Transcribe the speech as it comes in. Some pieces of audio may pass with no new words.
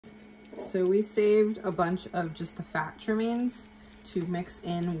So we saved a bunch of just the fat trimmings to mix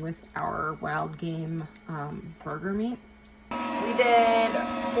in with our wild game burger meat. We did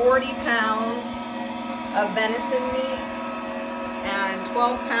 40 pounds of venison meat and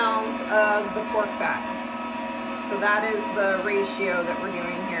 12 pounds of the pork fat. So that is the ratio that we're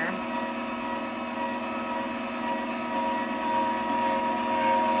doing here.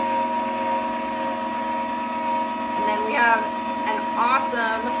 And then we have an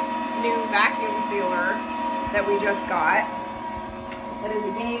awesome new vacuum sealer that we just got. That is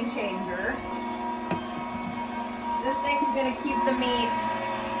a game changer. This thing's gonna keep the meat,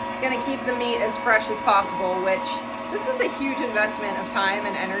 it's gonna keep the meat as fresh as possible, which this is a huge investment of time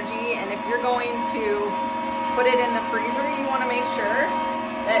and energy. And if you're going to put it in the freezer, you wanna make sure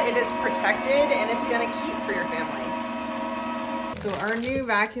that it is protected and it's gonna keep for your family. So our new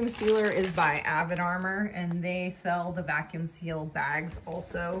vacuum sealer is by Avid Armor, and they sell the vacuum seal bags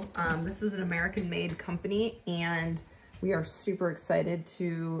also. This is an American-made company, and we are super excited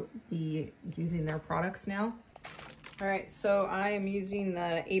to be using their products now. All right, so I am using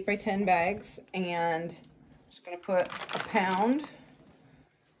the 8x10 bags, and I'm just gonna put a pound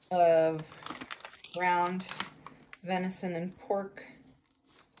of ground venison and pork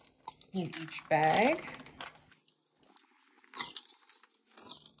in each bag.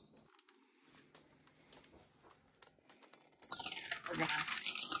 We're gonna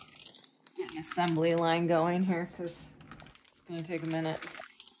get an assembly line going here because it's gonna take a minute.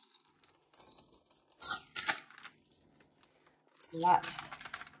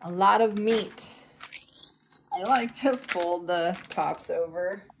 A lot of meat. I like to fold the tops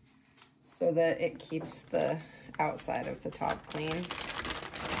over so that it keeps the outside of the top clean.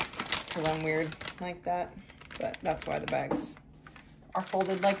 Because I'm weird like that, but that's why the bags are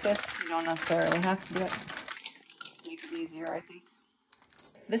folded like this. You don't necessarily have to do it. Just makes it easier, I think.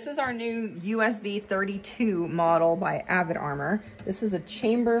 This is our new USB 32 model by Avid Armor. This is a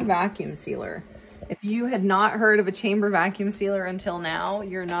chamber vacuum sealer. If you had not heard of a chamber vacuum sealer until now,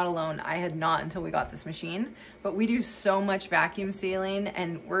 you're not alone. I had not until we got this machine, but we do so much vacuum sealing,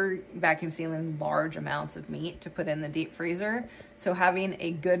 and we're vacuum sealing large amounts of meat to put in the deep freezer. So having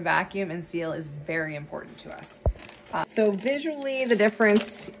a good vacuum and seal is very important to us. So visually, the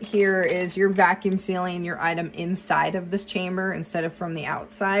difference here is you're vacuum sealing your item inside of this chamber instead of from the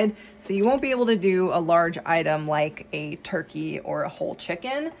outside. So you won't be able to do a large item like a turkey or a whole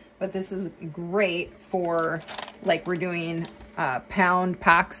chicken, but this is great for, like, we're doing pound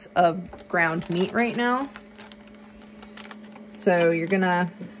packs of ground meat right now. So you're gonna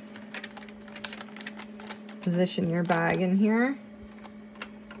position your bag in here.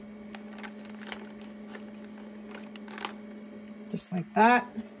 Just like that.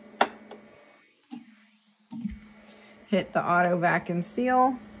 Hit the auto vacuum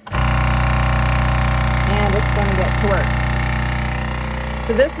seal, and it's going to get to work.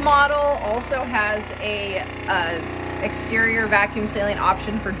 So this model also has a exterior vacuum sealing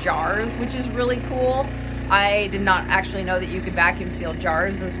option for jars, which is really cool. I did not actually know that you could vacuum seal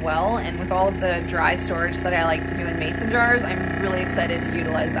jars as well, and with all of the dry storage that I like to do in mason jars, I'm really excited to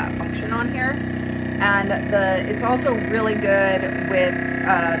utilize that function on here. And it's also really good with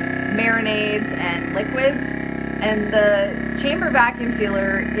marinades and liquids. And the chamber vacuum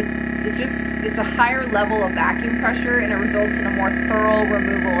sealer, it's a higher level of vacuum pressure, and it results in a more thorough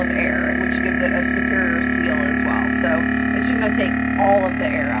removal of air, which gives it a superior seal as well. So it's just gonna take all of the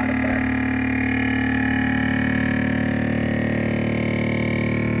air out of there.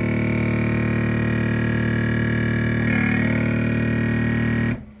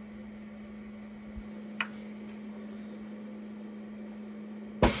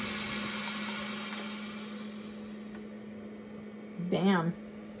 Bam.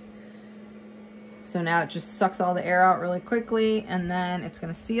 So now it just sucks all the air out really quickly, and then it's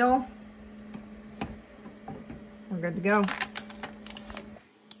gonna seal. We're good to go.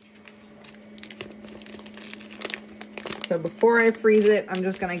 So before I freeze it, I'm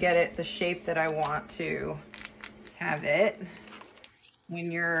just gonna get it the shape that I want to have it. When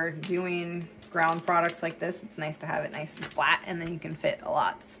you're doing ground products like this, it's nice to have it nice and flat, and then you can fit a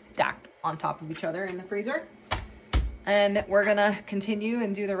lot stacked on top of each other in the freezer. And we're gonna continue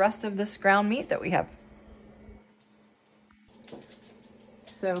and do the rest of this ground meat that we have.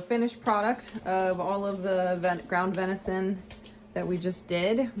 So finished product of all of the ground venison that we just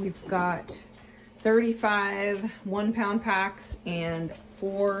did. We've got 35 1-pound packs and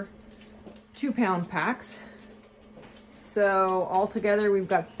 4 2-pound packs. So altogether we've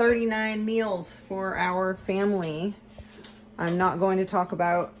got 39 meals for our family. I'm not going to talk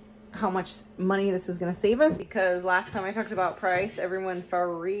about how much money this is going to save us, because last time I talked about price, everyone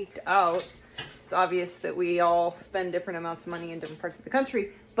freaked out. It's obvious that we all spend different amounts of money in different parts of the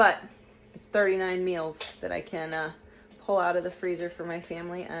country, but it's 39 meals that I can pull out of the freezer for my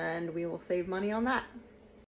family, and we will save money on that.